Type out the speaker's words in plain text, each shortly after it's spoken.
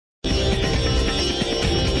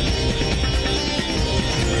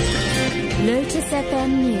Lotus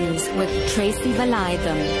FM News with Tracy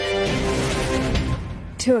Valaydham.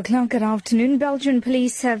 2 o'clock at afternoon, Belgian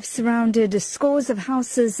police have surrounded scores of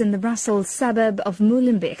houses in the Brussels suburb of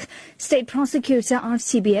Molenbeek. State prosecutor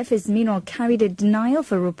RTBF has meanwhile carried a denial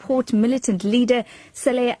of a report militant leader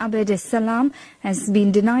Saleh Abed Salam has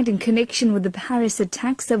been denied in connection with the Paris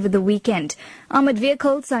attacks over the weekend. Armored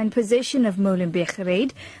vehicles are in possession of Molenbeek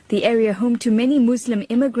raid. The area home to many Muslim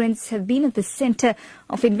immigrants have been at the center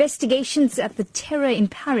of investigations at the terror in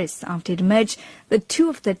Paris after it emerged that 2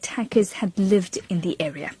 of the attackers had lived in the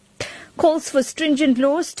area. Calls for stringent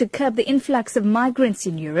laws to curb the influx of migrants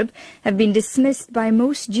in Europe have been dismissed by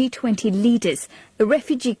most G20 leaders. The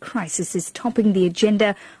refugee crisis is topping the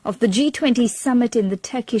agenda of the G20 summit in the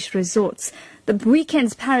Turkish resorts. The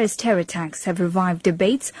weekend's Paris terror attacks have revived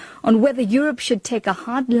debates on whether Europe should take a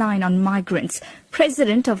hard line on migrants.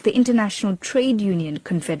 President of the International Trade Union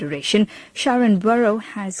Confederation, Sharon Burrow,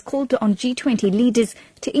 has called on G20 leaders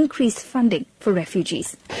to increase funding for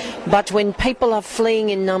refugees. But when people are fleeing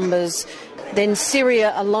in numbers, then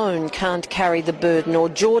Syria alone can't carry the burden, or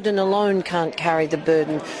Jordan alone can't carry the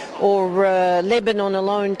burden, or Lebanon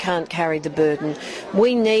alone can't carry the burden.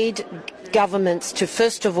 We need governments to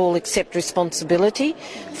first of all accept responsibility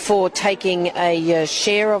for taking a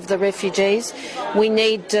share of the refugees. We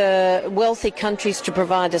need wealthy countries to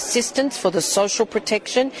provide assistance for the social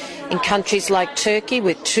protection in countries like Turkey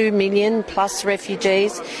with 2 million plus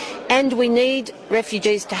refugees. And we need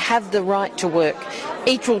refugees to have the right to work,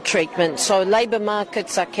 equal treatment, so labour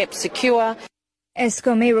markets are kept secure.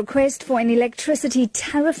 ESCOM may request for an electricity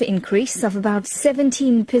tariff increase of about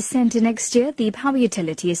 17% next year. The power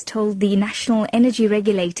utility has told the National Energy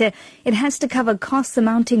Regulator it has to cover costs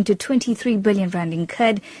amounting to 23 billion rand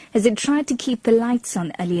incurred as it tried to keep the lights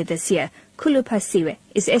on earlier this year. Kulu Pasiwe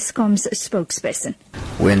is ESCOM's spokesperson.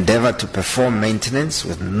 We endeavour to perform maintenance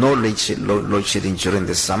with no load shedding during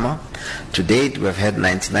the summer. To date, we have had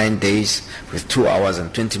 99 days with 2 hours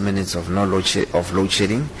and 20 minutes of load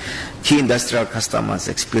shedding. Key industrial customers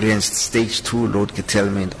experienced stage 2 load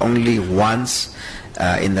curtailment only once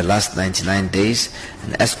in the last 99 days.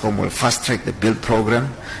 And ESCOM will fast-track the build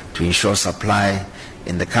program to ensure supply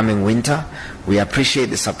in the coming winter. We appreciate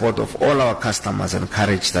the support of all our customers and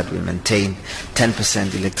encourage that we maintain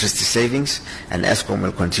 10% electricity savings, and ESCOM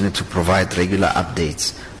will continue to provide regular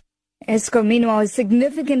updates. ESCOM, meanwhile, has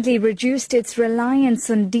significantly reduced its reliance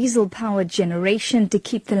on diesel-powered generation to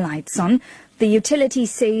keep the lights on. The utility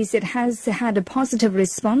says it has had a positive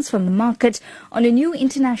response from the market on a new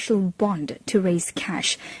international bond to raise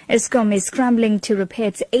cash. ESCOM is scrambling to repair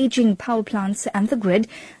its aging power plants and the grid.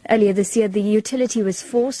 Earlier this year, the utility was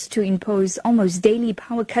forced to impose almost daily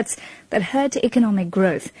power cuts that hurt economic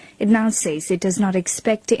growth. It now says it does not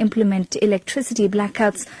expect to implement electricity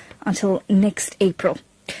blackouts until next April.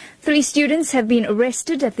 3 students have been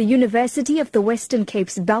arrested at the University of the Western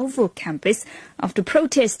Cape's Bellville campus after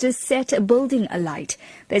protesters set a building alight.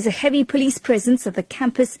 There's a heavy police presence at the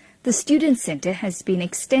campus. The student centre has been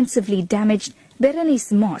extensively damaged.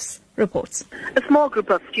 Berenice Moss reports. A small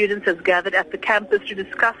group of students has gathered at the campus to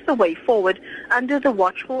discuss the way forward under the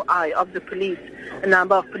watchful eye of the police. A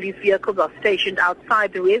number of police vehicles are stationed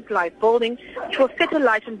outside the Red Light building, which was set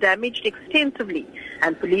alight and damaged extensively,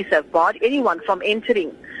 and police have barred anyone from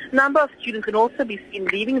entering. A number of students can also be seen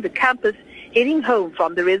leaving the campus, heading home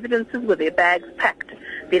from the residences with their bags packed.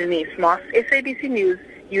 Berenice Moss, SABC News,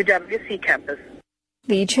 UWC campus.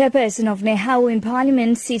 The chairperson of NEHAWU in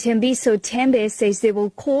Parliament, Sitembiso Tembe, says they will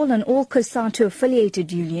call on all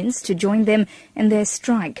COSATU-affiliated unions to join them in their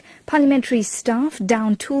strike. Parliamentary staff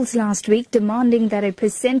downed tools last week, demanding that a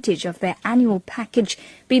percentage of their annual package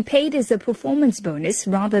be paid as a performance bonus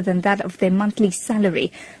rather than that of their monthly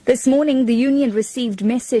salary. This morning, the union received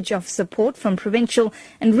message of support from provincial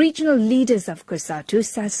and regional leaders of COSATU,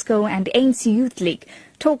 SASCO and ANC Youth League.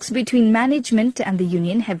 Talks between management and the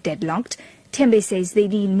union have deadlocked. Tembe says they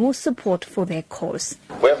need more support for their cause.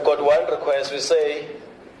 We have got one request. We say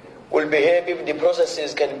we'll be happy if the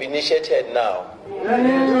processes can be initiated now,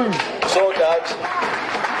 so that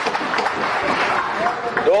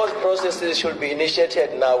those processes should be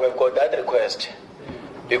initiated now. We've got that request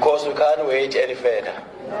because we can't wait any further.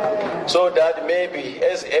 So that maybe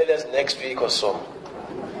as early as next week or so,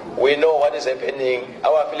 we know what is happening.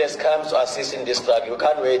 Our affiliates come to assist in this struggle. We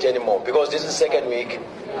can't wait anymore because this is the second week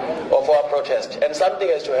of our protest and something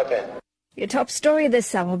has to happen. Your top story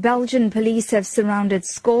this hour. Belgian police have surrounded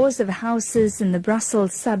scores of houses in the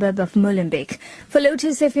Brussels suburb of Molenbeek. For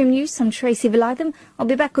Lotus FM News, I'm Tracy Valaydham. I'll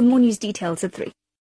be back with more news details at 3.